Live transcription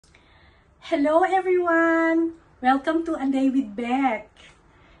Hello everyone! Welcome to A Day with Beck.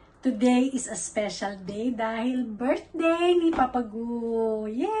 Today is a special day dahil birthday ni Papa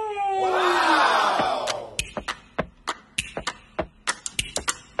Gu. Yay! Wow!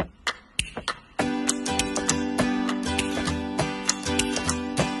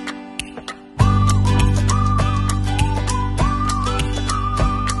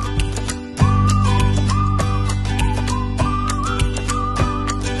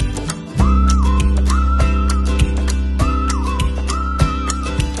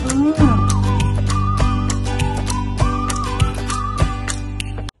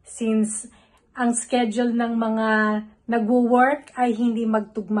 Since ang schedule ng mga nagwo-work ay hindi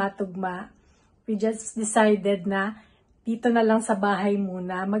magtugma-tugma, we just decided na dito na lang sa bahay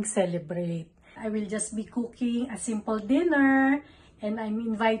muna mag-celebrate. I will just be cooking a simple dinner and I'm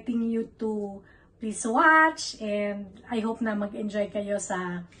inviting you to please watch and I hope na mag-enjoy kayo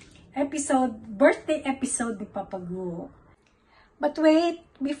sa birthday episode ni Papa Gu. But wait,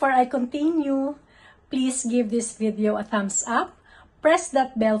 before I continue, please give this video a thumbs up. Press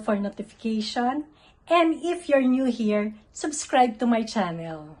that bell for notification. And if you're new here, subscribe to my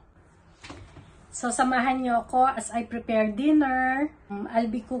channel. So, samahan nyo ako as I prepare dinner. I'll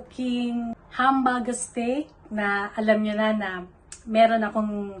be cooking Hambāgu steak na alam nyo na meron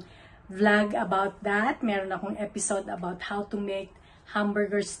akong vlog about that. Meron akong episode about how to make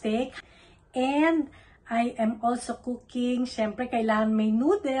hamburger steak. And I am also cooking, syempre kailangan may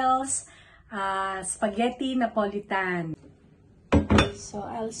noodles, spaghetti Napolitan. So,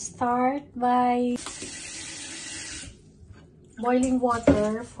 I'll start by boiling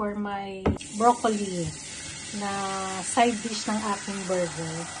water for my broccoli na side dish ng aking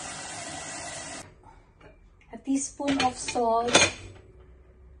burger. A teaspoon of salt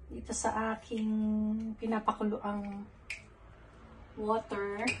dito sa aking pinapakuluang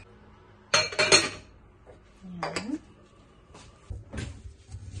water. Ayan.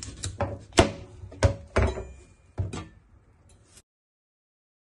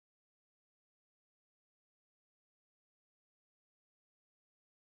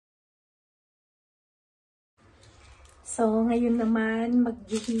 So, ngayon naman,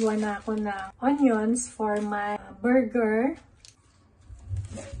 maghihiwa na ako ng onions for my burger.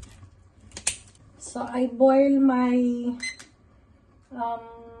 So, I boil my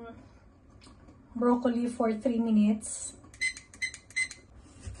broccoli for 3 minutes.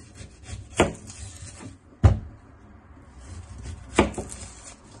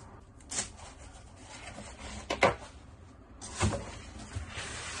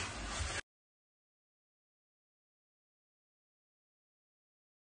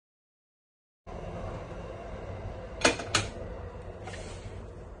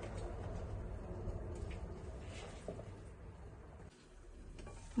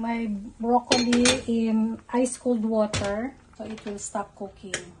 My broccoli in ice cold water so it will stop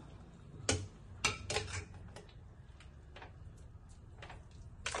cooking.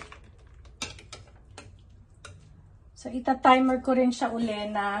 So ita-timer ko rin siya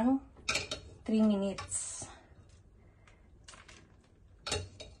uli ng 3 minutes.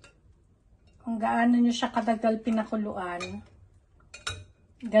 Kung gaano nyo siya katagal pinakuluan,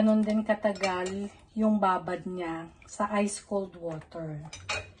 ganun din katagal yung babad niya sa ice cold water.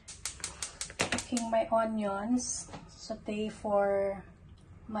 Cooking my onions, saute for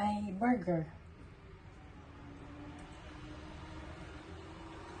my burger.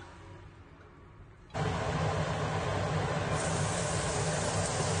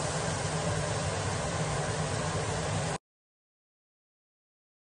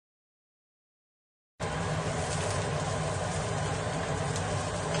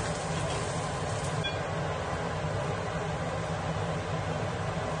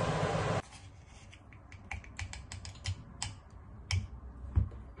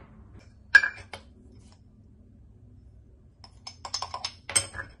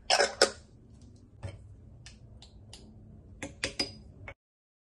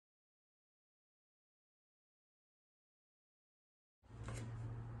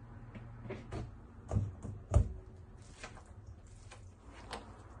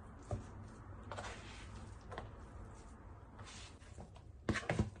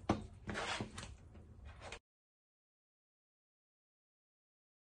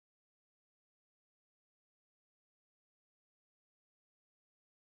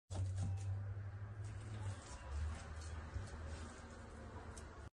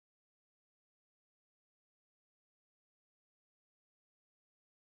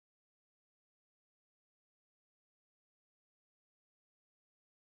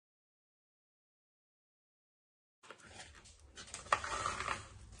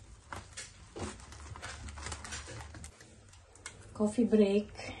 Coffee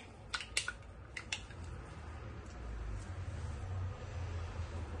break.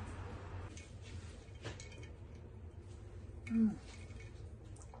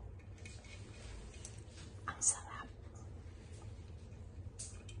 Ang sarap.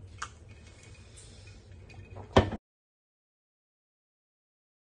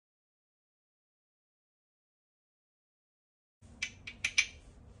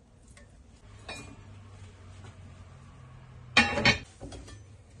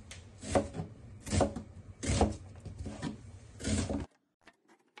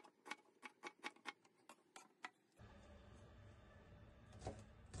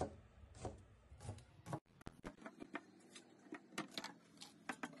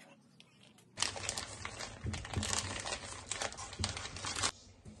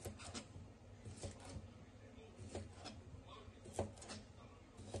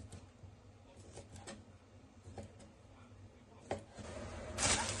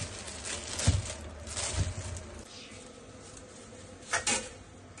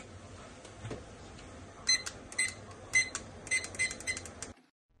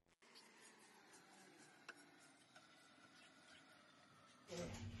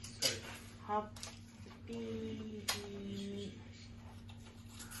 Happy.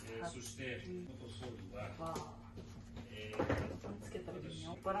 そして元総理は、つけたらいい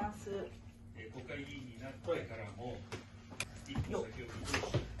よ。バランス。国会議員になってからも一歩先を見通し、こ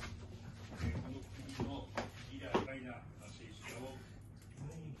の国のリーダー的な政治家を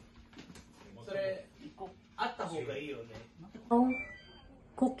それあった方がいいよね。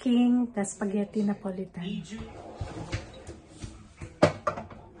Cooking the spaghetti Napolitan.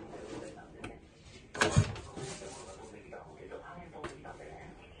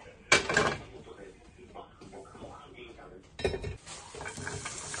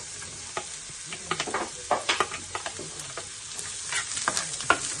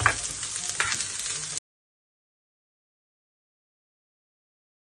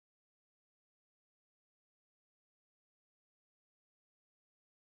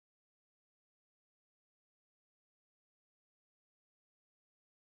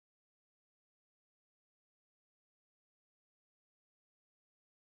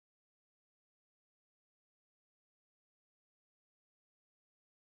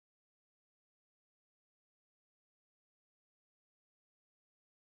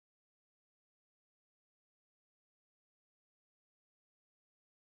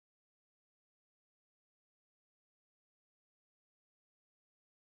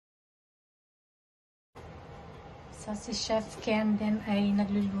 So, si Chef Ken din ay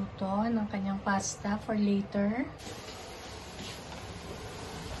nagluluto ng kanyang pasta for later.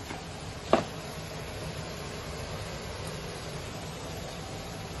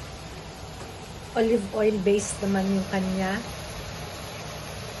 Olive oil based naman yung kanya.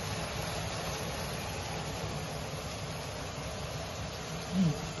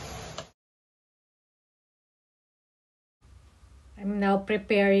 I'm now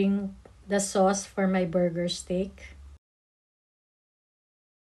preparing the sauce for my burger steak.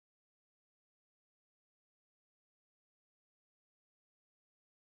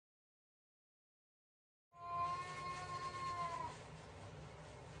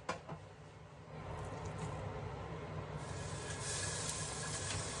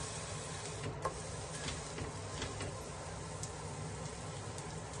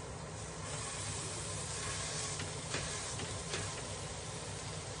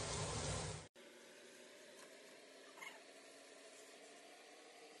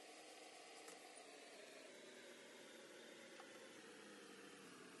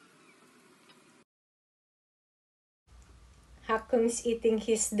 Hakum's eating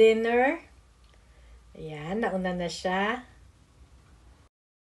his dinner. Ayan, nauna na siya.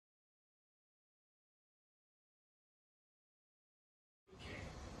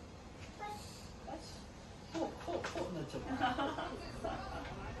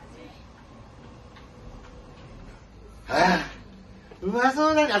 Ah, うまそ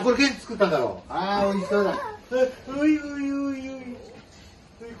うだね。あ、これケン作ったんだろう。ああ、美味しそうだ。うい。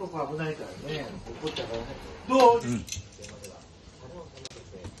ここ危ないからね。怒っちゃうからね。どう？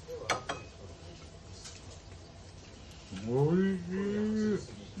おいしい。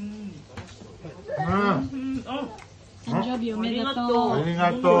誕生日おめでとう。あり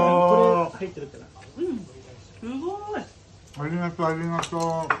がとう。入ってるから。すごい。ありがとう。お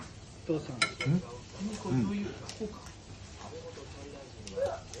父さん。これどういうこうか。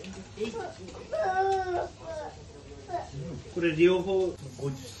これ両方50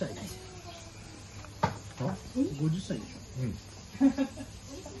歳です。50歳でしょ。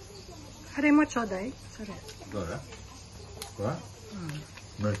あれもちょうだい。それ。どれ？ここ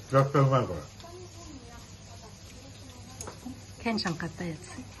れめっちゃくちゃうまいこれ。ケンちゃん買ったやつ。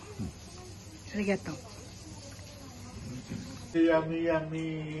ありがとう。ヤミヤ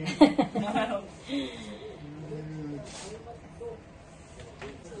ミ。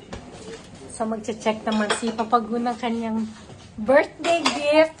So magche-check naman si Papa Gu ng kanyang birthday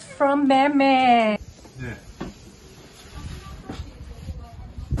gift from Meme. ね。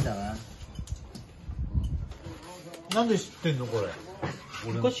だわ。なんで知ってんのこれ。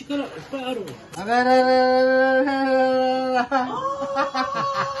昔からいっぱいあるもん。あららららららら。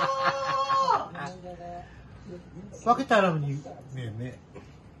分けたらにねえね。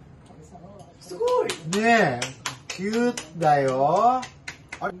すごい。ねえ、キュートだよ。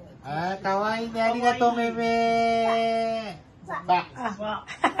あれ、あー、かわいいね、ありがとう、めめー。あ、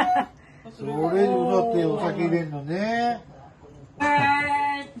それでだってお酒入れんのね。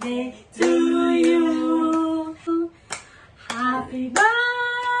Birthday to you. Happy birthday.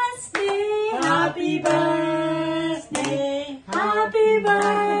 Happy birthday. Happy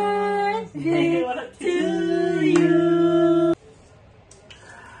birthday to you.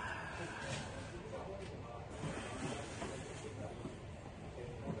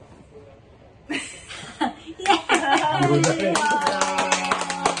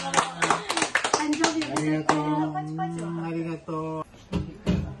 Yeah. ありがとう。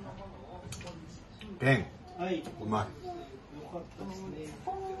ペン。はい。うまい。よかったですね。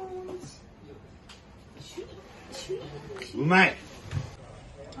うまい。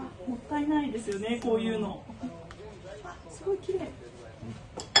もったいないですよね、こういうの。あ、すごい綺麗。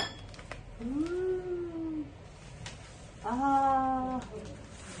あー。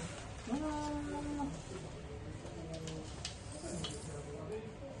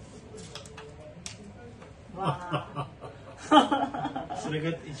それが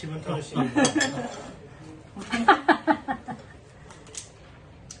一番楽しい。う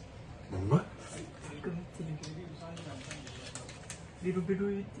まい。ベロベロ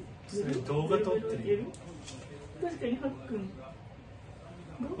言って。それ動画撮ってる。確かにハックン。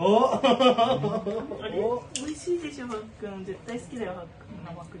お。あれ、美味しいでしょハックン。絶対好きだよハックン。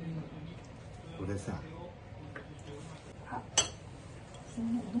生クリーム。これさ。その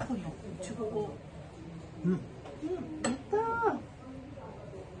どこにいちごが。うん。やったー。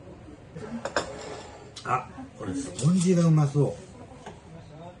あ、これスポンジがうまそう。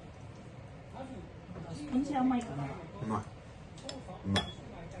スポンジ甘いかな。うまい。うまい。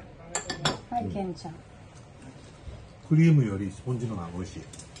はい、ケンちゃん。クリームよりスポンジの方が美味しい。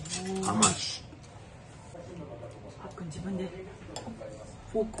甘いし。ハックン自分で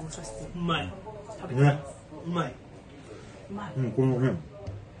フォークを刺してうまい。食べてね。うまい。うまい。うん、このね。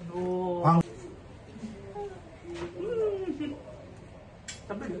おー。パン。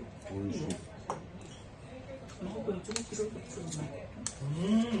食べる？美味しい。ハックンいちご嫌いだったよね。う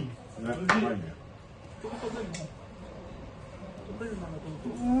ん。ね、うまいね。食べるの？食べるならどう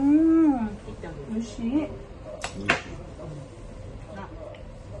ぞ。切ってあげる。美味しい。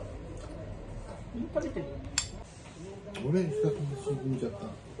食べてる。俺、二つにすぐちゃった。本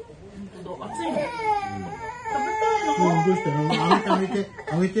当だ。熱いの。うん、どうしたの？あげて、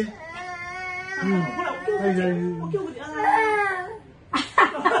あげて。うん。ほら、おはい、はい。経口。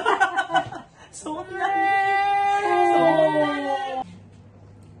そんなに。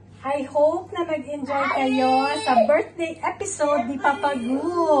I hope na nag-enjoy kayo sa birthday episode ni Papa Gu.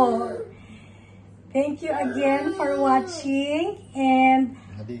 Thank you again for watching and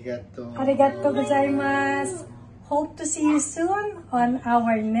ありがとう。 arigatou gozaimasu. Hope to see you soon on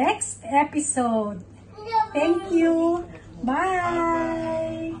our next episode. Thank you.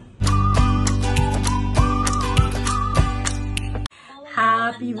 Bye.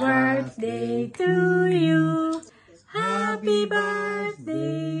 Happy birthday to you. Happy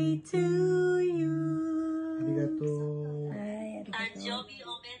birthday to you. ありがとう。 Ay, arigatou.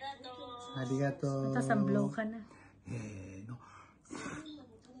 ありがとう。 Tapos ang blow ka na. の。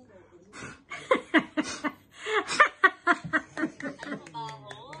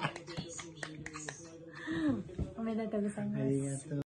おめでとうございます。ありがとう。